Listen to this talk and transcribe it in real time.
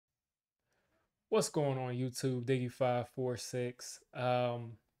What's going on YouTube? Diggy546.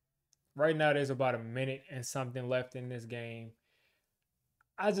 Right now there's about a minute and something left in this game.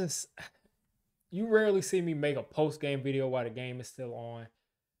 I just you rarely see me make a post-game video while the game is still on.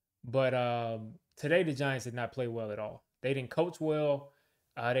 But today the Giants did not play well at all. They didn't coach well.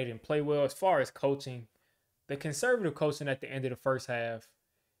 They didn't play well as far as coaching. The conservative coaching at the end of the first half,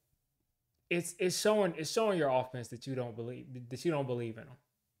 it's showing your offense that you don't believe in them.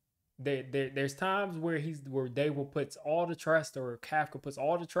 There's times where Dable puts all the trust, or Kafka puts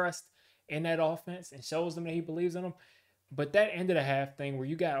all the trust in that offense and shows them that he believes in them. But that end of the half thing where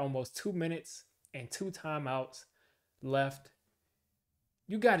you got almost 2 minutes and two timeouts left,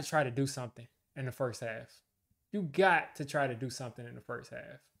 you got to try to do something in the first half. You got to try to do something in the first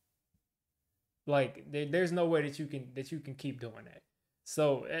half. Like there's no way that you can keep doing that.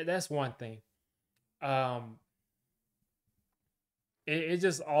 So that's one thing. Um, it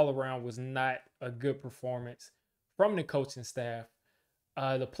just all around was not a good performance from the coaching staff.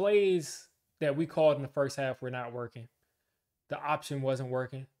 The plays that we called in the first half were not working. The option wasn't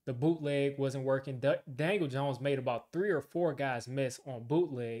working. The bootleg wasn't working. Daniel Jones made about 3 or 4 guys miss on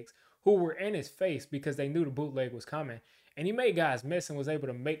bootlegs who were in his face because they knew the bootleg was coming. And he made guys miss and was able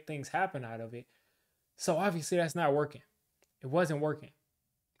to make things happen out of it. So obviously that's not working. It wasn't working.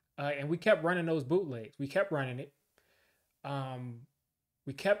 And we kept running those bootlegs. We kept running it.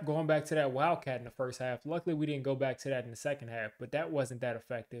 We kept going back to that wildcat in the first half. Luckily, we didn't go back to that in the second half, but that wasn't that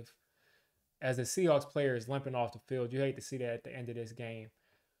effective. As the Seahawks player is limping off the field, you hate to see that at the end of this game.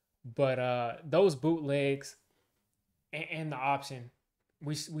 But those bootlegs and the option,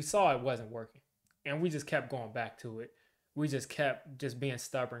 we saw it wasn't working, and we just kept going back to it. We just kept being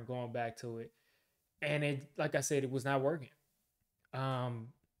stubborn, going back to it, and it, like I said, it was not working. Um,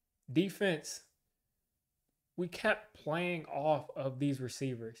 Defense, we kept playing off of these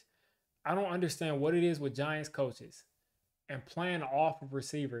receivers. I don't understand what it is with Giants coaches and playing off of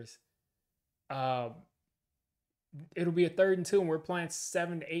receivers. Uh, it'll be a 3rd and 2, and we're playing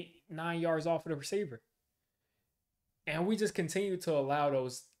 7, 8, 9 yards off of the receiver, and we just continue to allow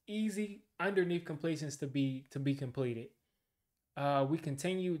those easy underneath completions to be completed. We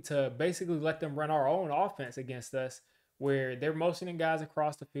continue to basically let them run our own offense against us, where they're motioning guys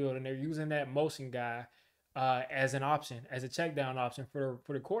across the field and they're using that motion guy as an option, as a check down option for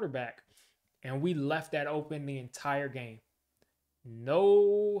the quarterback. And we left that open the entire game.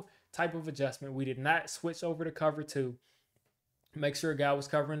 No type of adjustment. We did not switch over to cover 2, make sure a guy was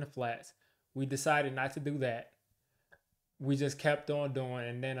covering the flats. We decided not to do that. We just kept on doing.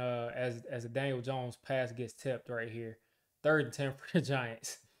 And then as a Daniel Jones pass gets tipped right here, 3rd and 10 for the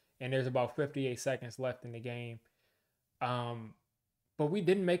Giants. And there's about 58 seconds left in the game. But we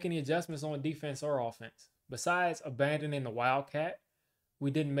didn't make any adjustments on defense or offense. Besides abandoning the Wildcat, we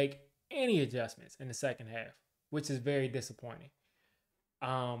didn't make any adjustments in the second half, which is very disappointing.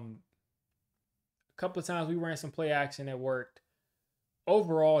 A couple of times we ran some play action that worked.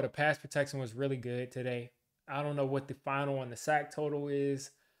 Overall, the pass protection was really good today. I don't know what the final on the sack total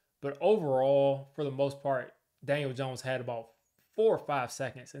is, but overall, for the most part, Daniel Jones had about 4 or 5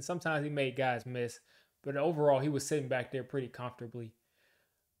 seconds, and sometimes he made guys miss, but overall, he was sitting back there pretty comfortably.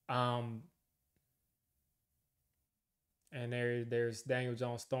 And there's Daniel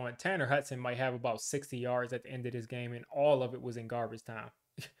Jones throwing. Tanner Hudson might have about 60 yards at the end of this game, and all of it was in garbage time.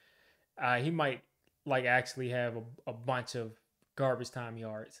 He might actually have a bunch of garbage time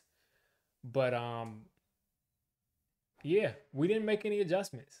yards. But yeah, we didn't make any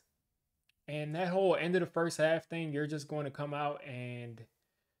adjustments. And that whole end of the first half thing, you're just going to come out and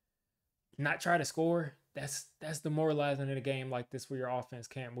not try to score. That's demoralizing in a game like this where your offense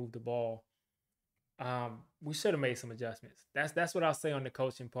can't move the ball. We should have made some adjustments. That's what I'll say on the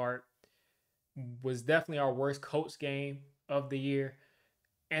coaching part. Was definitely our worst coach game of the year.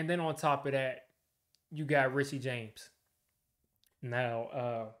 And then on top of that, you got Richie James.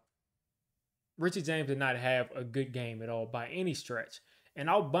 Now, Richie James did not have a good game at all by any stretch. And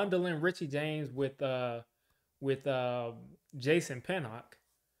I'll bundle in Richie James with Jason Pinnock.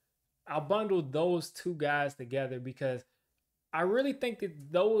 I'll bundle those 2 guys together because I really think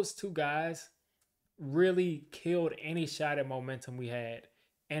that those 2 guys really killed any shot at momentum we had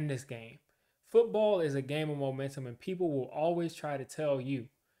in this game. Football is a game of momentum, and people will always try to tell you,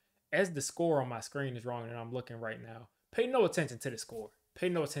 as the score on my screen is wrong and I'm looking right now, pay no attention to the score. Pay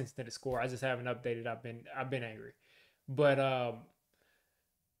no attention to the score. I just haven't updated. I've been angry. But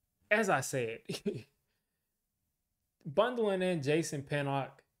as I said, bundling in Jason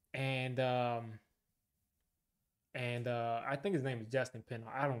Pinnock and I think his name is Justin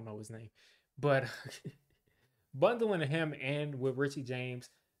Pinnock. I don't know his name, but bundling him in with Richie James,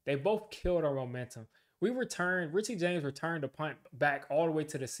 They both killed our momentum. Richie James returned a punt back all the way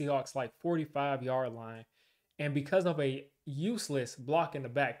to the Seahawks like 45-yard line. And because of a useless block in the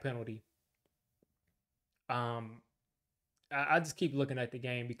back penalty, um, I just keep looking at the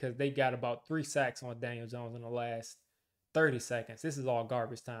game because they got about 3 sacks on Daniel Jones in the last 30 seconds. This is all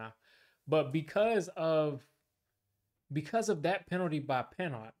garbage time. But because of that penalty by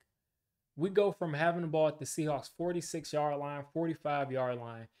Pinnock, we go from having the ball at the Seahawks 46-yard line, 45-yard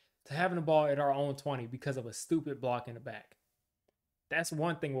line, to having the ball at our own 20 because of a stupid block in the back. That's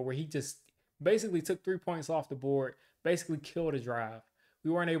one thing where he just basically took 3 points off the board, basically killed a drive.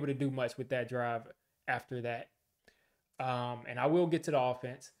 We weren't able to do much with that drive after that. And I will get to the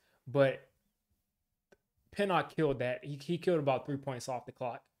offense, but Pinnock killed that. He killed about 3 points off the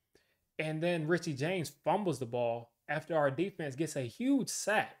clock. And then Richie James fumbles the ball after our defense gets a huge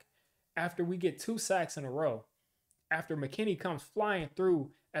sack, after we get 2 sacks in a row, after McKinney comes flying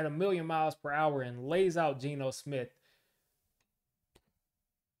through at 1,000,000 miles per hour and lays out Geno Smith.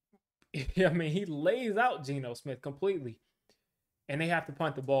 I mean, he lays out Geno Smith completely. And they have to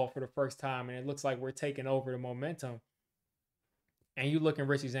punt the ball for the first time, and it looks like we're taking over the momentum. And you look, and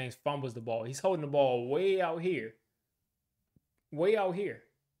Richie James fumbles the ball. He's holding the ball way out here,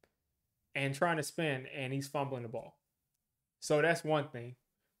 and trying to spin, and he's fumbling the ball. So that's one thing.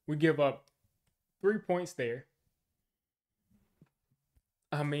 We give up 3 points there.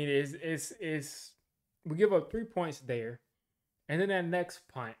 I mean, we give up 3 points there, and then that next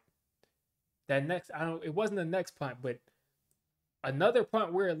punt, it wasn't the next punt, but another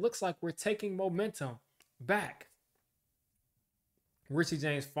punt where it looks like we're taking momentum back. Richie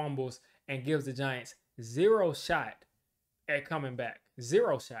James fumbles and gives the Giants 0 shot at coming back.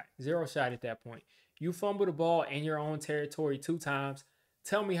 0 shot at that point. You fumble the ball in your own territory 2 times.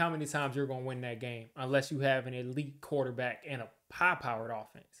 Tell me how many times you're going to win that game unless you have an elite quarterback and a high-powered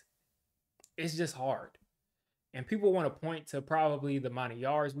offense. It's just hard. And people want to point to probably the amount of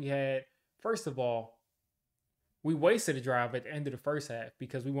yards we had. First of all, we wasted a drive at the end of the first half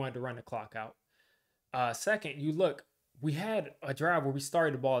because we wanted to run the clock out. Second, you look, we had a drive where we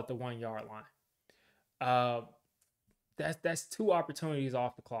started the ball at the 1-yard line. That's 2 opportunities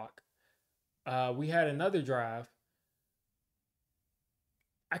off the clock. We had another drive.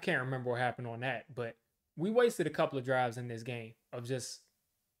 I can't remember what happened on that, but we wasted a couple of drives in this game of just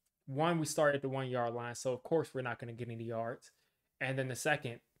one, we started at the 1-yard line, so of course we're not going to get any yards. And then the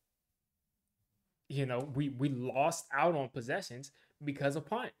second, we lost out on possessions because of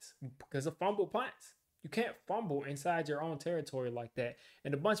punts, because of fumbled punts. You can't fumble inside your own territory like that.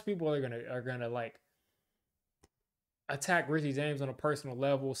 And a bunch of people are gonna like attack Richie James on a personal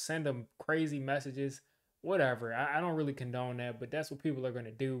level, send him crazy messages, whatever. I don't really condone that, but that's what people are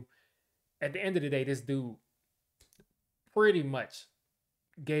gonna do. At the end of the day, this dude pretty much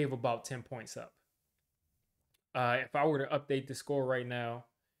gave about 10 points up. If I were to update the score right now,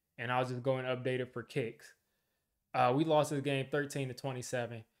 and I'll just go and update it for kicks, we lost this game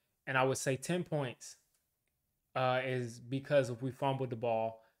 13-27, and I would say 10 points is because we fumbled the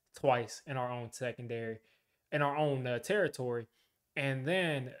ball twice in our own secondary, in our own territory, and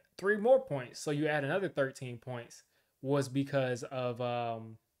then 3 more points. So you add another 13 points was because of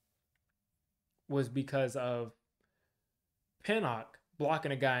Pinnock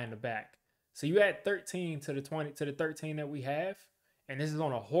blocking a guy in the back. So you add 13 to the 13 that we have, and this is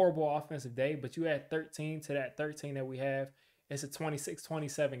on a horrible offensive day, but you add 13 to that 13 that we have, it's a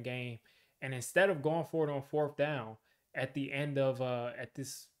 26-27 game. And instead of going for it on 4th down at the end of at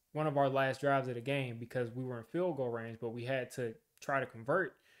this one of our last drives of the game, because we were in field goal range, but we had to try to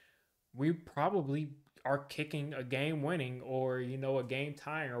convert, we probably are kicking a game winning or a game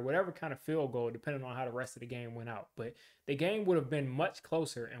tying or whatever kind of field goal, depending on how the rest of the game went out. But the game would have been much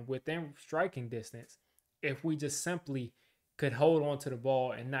closer and within striking distance if we just simply could hold on to the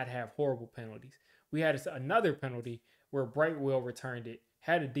ball and not have horrible penalties. We had another penalty where Brightwell returned it,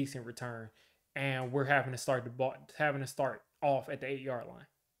 had a decent return, and we're having to start off at the 8-yard line.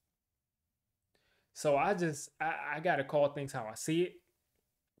 So I gotta call things how I see it.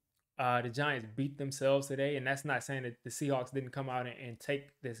 The Giants beat themselves today, and that's not saying that the Seahawks didn't come out and take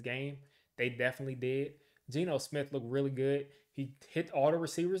this game. They definitely did. Geno Smith looked really good. He hit all the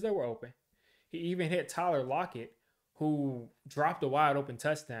receivers that were open. He even hit Tyler Lockett, who dropped a wide open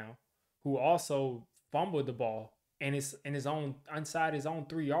touchdown, who also fumbled the ball and is in his own inside his own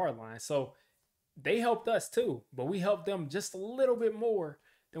 3-yard line. So they helped us too, but we helped them just a little bit more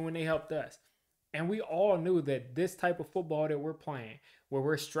than when they helped us. And we all knew that this type of football that we're playing, where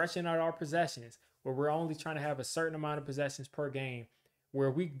we're stretching out our possessions, where we're only trying to have a certain amount of possessions per game,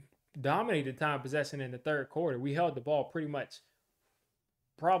 where we dominated time possession in the 3rd quarter. We held the ball pretty much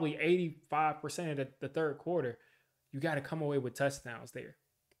probably 85% of the third quarter, you got to come away with touchdowns there.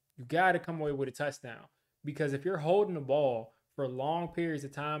 You got to come away with a touchdown because if you're holding the ball for long periods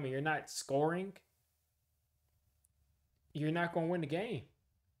of time and you're not scoring, you're not going to win the game.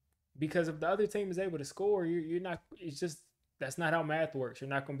 Because if the other team is able to score, you're not. It's just that's not how math works. You're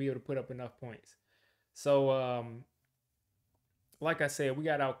not going to be able to put up enough points. So, like I said, we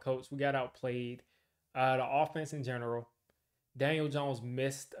got outcoached, we got outplayed. The offense in general, Daniel Jones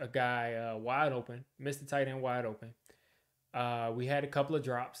missed a guy wide open, missed the tight end wide open. We had a couple of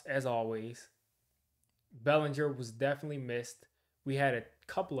drops, as always. Bellinger was definitely missed. We had a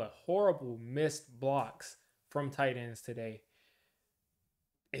couple of horrible missed blocks from tight ends today.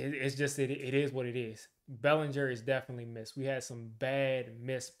 It's just, it is what it is. Bellinger is definitely missed. We had some bad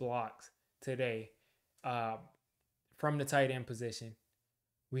missed blocks today from the tight end position.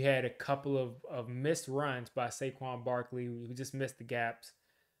 We had a couple of missed runs by Saquon Barkley. We just missed the gaps.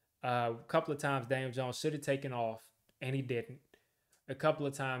 A couple of times Daniel Jones should have taken off, and he didn't. A couple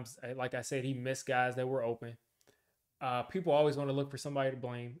of times, like I said, he missed guys that were open. People always want to look for somebody to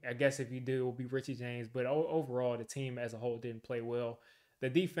blame. I guess if you do, it will be Richie James. But overall, the team as a whole didn't play well. The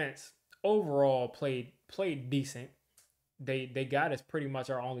defense overall played decent. They got us pretty much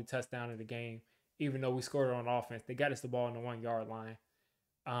our only touchdown of the game, even though we scored on offense. They got us the ball on the 1 yard line.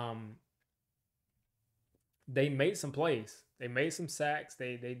 They made some plays. They made some sacks.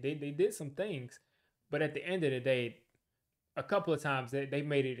 They did some things. But at the end of the day, a couple of times they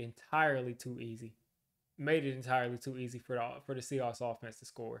made it entirely too easy. Made it entirely too easy for the Seahawks offense to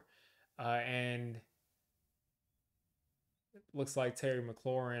score. And it looks like Terry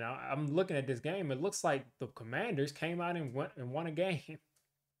McLaurin. I'm looking at this game. It looks like the Commanders came out and won a game.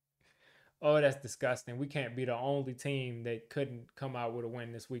 Oh, that's disgusting. We can't be the only team that couldn't come out with a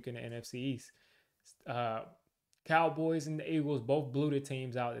win this week in the NFC East. Cowboys and the Eagles both blew the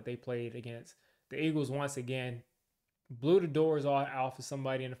teams out that they played against. The Eagles, once again, blew the doors off of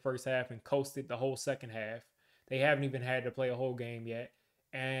somebody in the first half and coasted the whole second half. They haven't even had to play a whole game yet.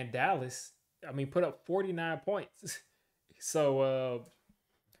 And Dallas, put up 49 points. So,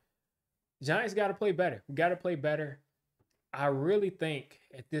 Giants got to play better. We got to play better. I really think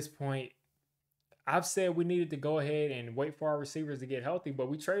at this point, I've said we needed to go ahead and wait for our receivers to get healthy, but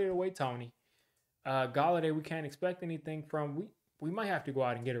we traded away Tony. Golladay, we can't expect anything from. We might have to go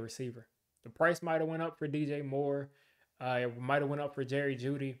out and get a receiver. The price might have went up for DJ Moore. It might have went up for Jerry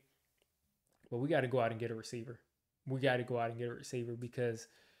Jeudy. But we got to go out and get a receiver. We got to go out and get a receiver because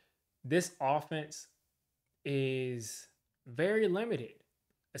this offense is very limited,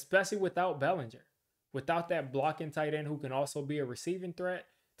 especially without Bellinger. Without that blocking tight end who can also be a receiving threat,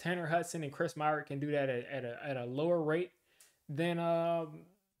 Tanner Hudson and Chris Myrick can do that at a lower rate than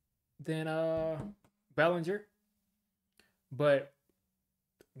Bellinger. But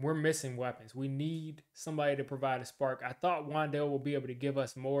we're missing weapons. We need somebody to provide a spark. I thought Wan'Dale will be able to give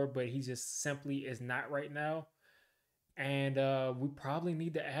us more, but he just simply is not right now. And we probably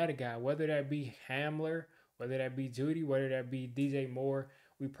need to add a guy, whether that be Hamler, whether that be Jeudy, whether that be DJ Moore.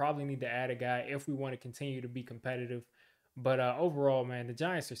 We probably need to add a guy if we want to continue to be competitive. But overall, man, the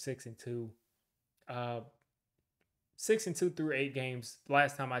Giants are 6-2. 6-2 through 8 games.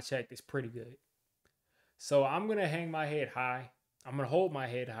 Last time I checked, is pretty good. So I'm gonna hang my head high. I'm gonna hold my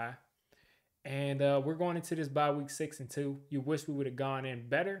head high, and we're going into this bye week 6-2. You wish we would have gone in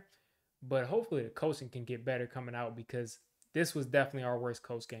better, but hopefully the coaching can get better coming out because this was definitely our worst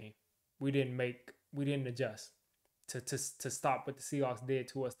coach game. We didn't adjust to stop what the Seahawks did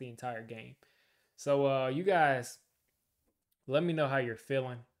to us the entire game. So you guys, let me know how you're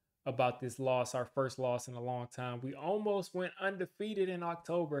feeling about this loss, our first loss in a long time. We almost went undefeated in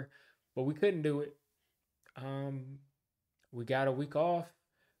October, but we couldn't do it. We got a week off.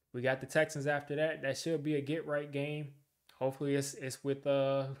 We got the Texans after that. That should be a get-right game. Hopefully it's with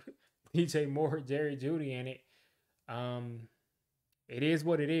DJ Moore, Jerry Jeudy in it. It is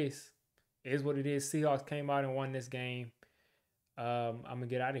what it is. It is what it is. Seahawks came out and won this game. I'm going to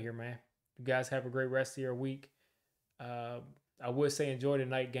get out of here, man. You guys have a great rest of your week. I would say enjoy the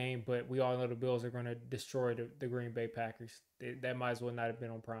night game, but we all know the Bills are going to destroy the Green Bay Packers. That might as well not have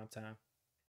been on prime time.